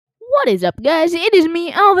What is up, guys? It is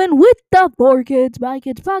me, Alvin, with the 4Kids by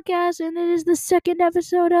Kids podcast, and it is the second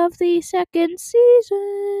episode of the second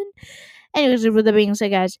season. Anyways, with that being said,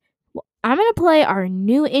 guys, I'm going to play our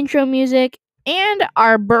new intro music and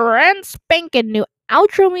our brand spanking new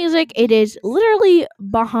outro music. It is literally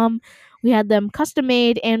Baham. We had them custom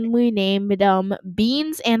made, and we named them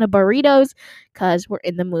Beans and Burritos because we're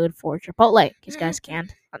in the mood for Chipotle, because guys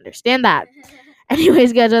can't understand that.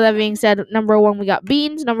 Anyways, guys, with that being said, number 1, we got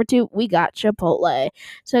beans. Number 2, we got Chipotle.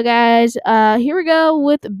 So, guys, here we go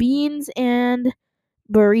with beans and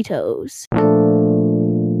burritos.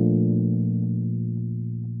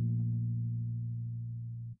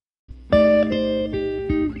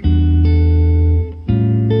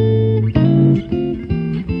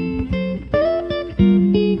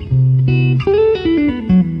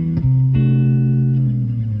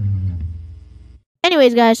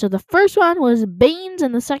 Anyways, guys, so the first one was beans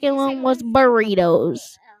and the second one was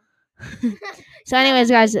burritos. So anyways,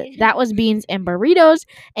 guys, that was beans and burritos,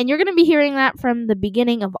 and you're going to be hearing that from the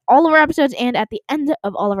beginning of all of our episodes and at the end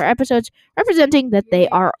of all of our episodes, representing that they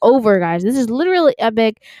are over, guys. This is literally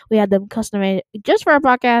epic. We had them custom made just for our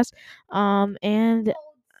podcast, and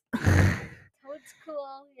It's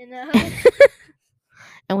cool, you know.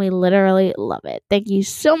 and we literally love it. Thank you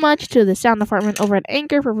so much to the sound department over at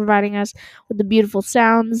Anchor for providing us with the beautiful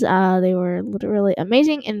sounds. They were literally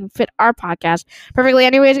amazing and fit our podcast perfectly.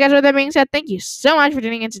 Anyways, guys, with that being said, thank you so much for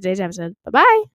tuning in to today's episode. Bye-bye.